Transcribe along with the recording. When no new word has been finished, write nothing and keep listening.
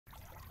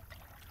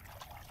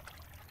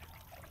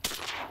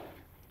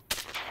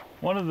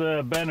One of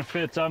the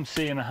benefits I'm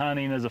seeing of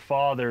hunting as a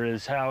father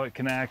is how it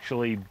can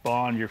actually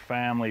bond your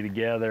family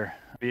together.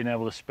 Being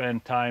able to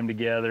spend time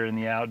together in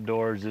the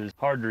outdoors is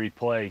hard to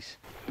replace.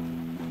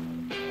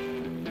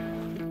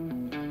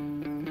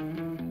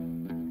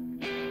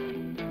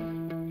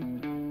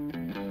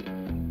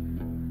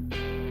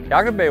 The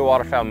Ogden Bay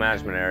Waterfowl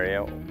Management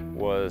Area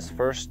was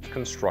first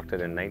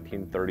constructed in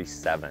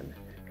 1937.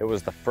 It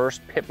was the first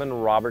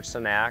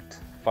Pittman-Robertson Act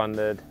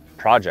funded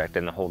project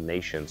in the whole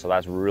nation, so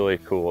that's really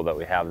cool that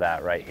we have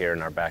that right here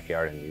in our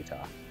backyard in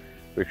Utah.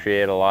 We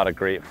create a lot of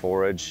great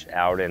forage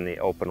out in the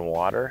open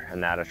water,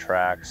 and that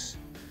attracts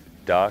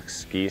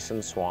ducks, geese,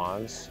 and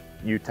swans.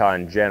 Utah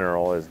in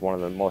general is one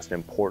of the most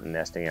important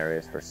nesting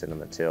areas for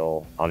cinnamon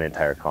teal on the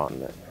entire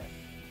continent.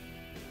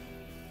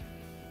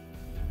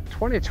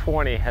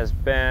 2020 has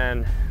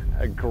been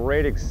a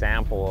great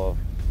example of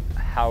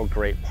how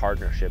great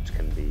partnerships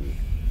can be.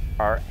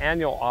 Our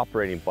annual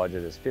operating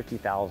budget is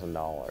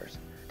 $50,000.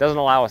 Doesn't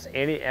allow us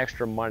any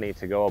extra money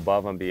to go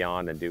above and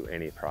beyond and do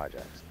any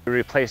projects. We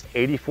replaced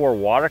 84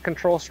 water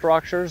control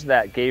structures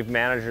that gave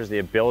managers the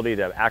ability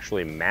to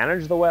actually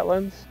manage the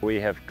wetlands. We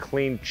have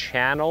cleaned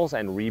channels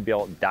and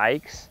rebuilt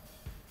dikes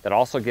that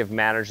also give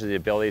managers the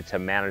ability to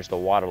manage the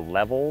water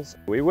levels.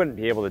 We wouldn't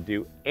be able to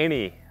do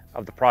any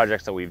of the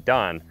projects that we've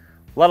done,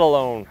 let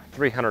alone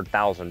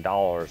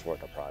 $300,000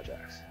 worth of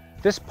projects.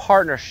 This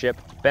partnership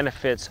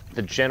benefits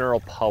the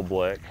general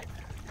public,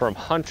 from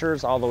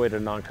hunters all the way to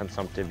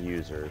non-consumptive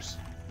users.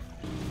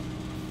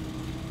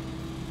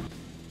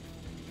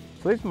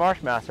 So these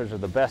marsh masters are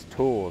the best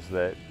tools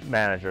that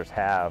managers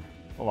have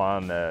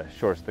along the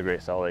shores of the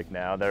Great Salt Lake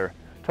now. They're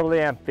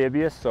totally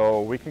amphibious,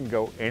 so we can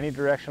go any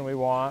direction we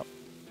want.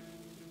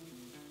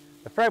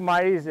 The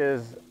Phragmites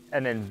is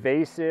an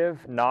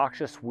invasive,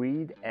 noxious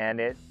weed, and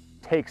it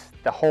takes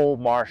the whole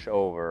marsh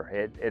over.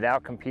 It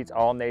outcompetes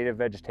all native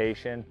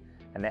vegetation,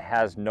 and it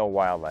has no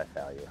wildlife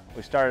value.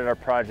 We started our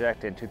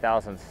project in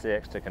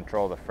 2006 to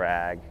control the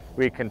frag.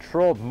 We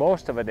controlled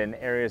most of it in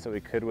areas that we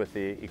could with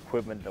the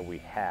equipment that we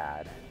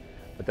had,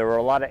 but there were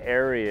a lot of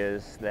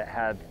areas that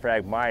had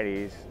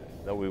Phragmites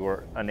that we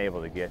were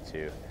unable to get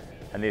to.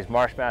 And these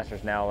marsh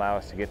masters now allow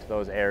us to get to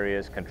those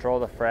areas, control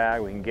the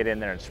frag. We can get in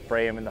there and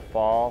spray them in the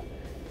fall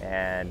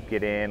and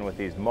get in with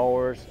these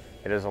mowers.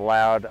 It has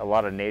allowed a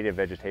lot of native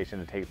vegetation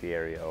to take the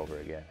area over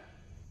again.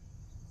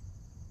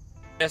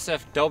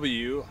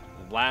 SFW,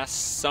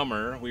 last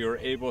summer, we were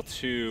able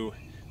to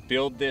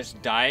build this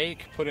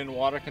dike, put in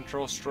water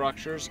control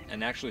structures,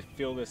 and actually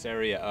fill this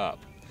area up.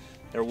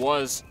 There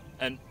was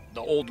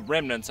the old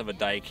remnants of a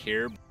dike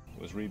here.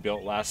 It was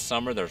rebuilt last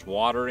summer. There's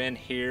water in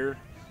here,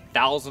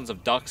 thousands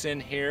of ducks in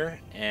here,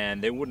 and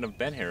they wouldn't have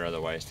been here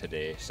otherwise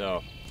today.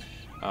 So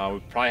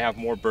we probably have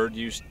more bird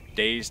use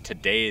days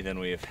today than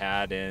we have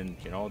had in,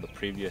 the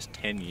previous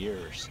 10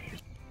 years.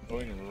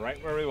 Going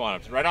right where we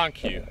want it, right on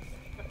cue.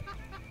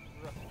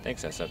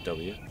 Thanks,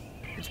 SFW.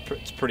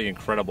 It's pretty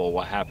incredible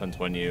what happens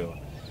when you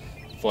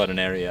flood an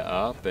area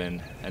up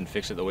and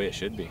fix it the way it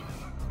should be.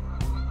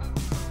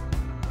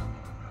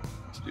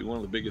 One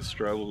of the biggest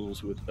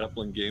struggles with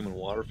upland game and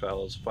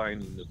waterfowl is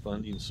finding the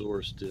funding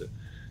source to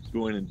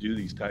go in and do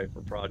these type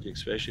of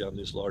projects, especially on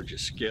this larger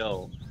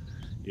scale.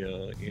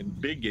 In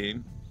big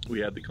game,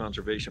 we have the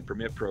conservation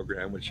permit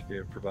program, which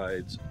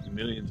provides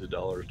millions of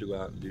dollars to go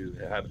out and do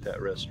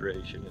habitat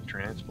restoration and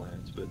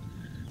transplants. But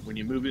when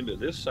you move into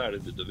this side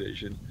of the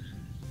division,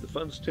 the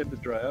funds tend to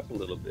dry up a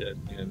little bit,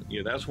 and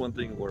that's one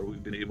thing where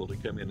we've been able to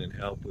come in and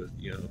help with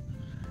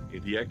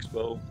the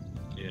expo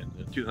and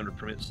the 200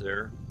 permits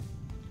there.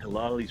 A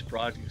lot of these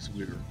projects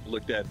we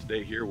looked at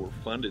today here were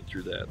funded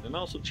through that, and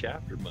also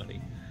chapter money.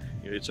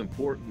 It's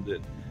important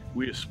that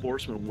we as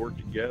sportsmen work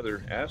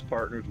together as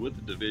partners with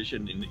the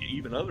division and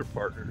even other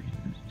partners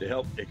to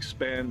help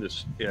expand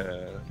this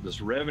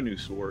revenue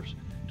source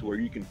to where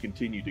you can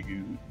continue to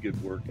do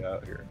good work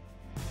out here.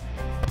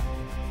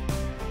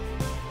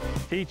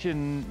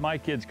 Teaching my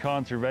kids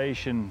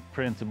conservation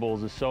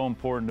principles is so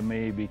important to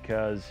me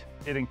because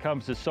it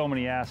encompasses so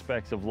many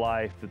aspects of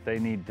life that they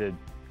need to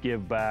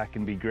give back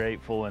and be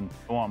grateful. And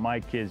I want my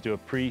kids to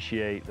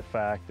appreciate the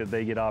fact that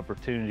they get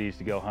opportunities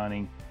to go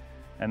hunting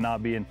and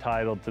not be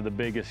entitled to the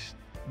biggest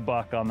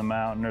buck on the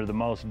mountain or the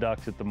most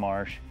ducks at the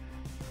marsh.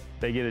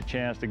 They get a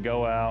chance to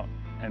go out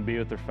and be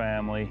with their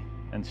family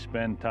and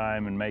spend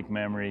time and make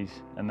memories,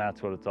 and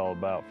that's what it's all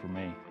about for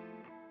me.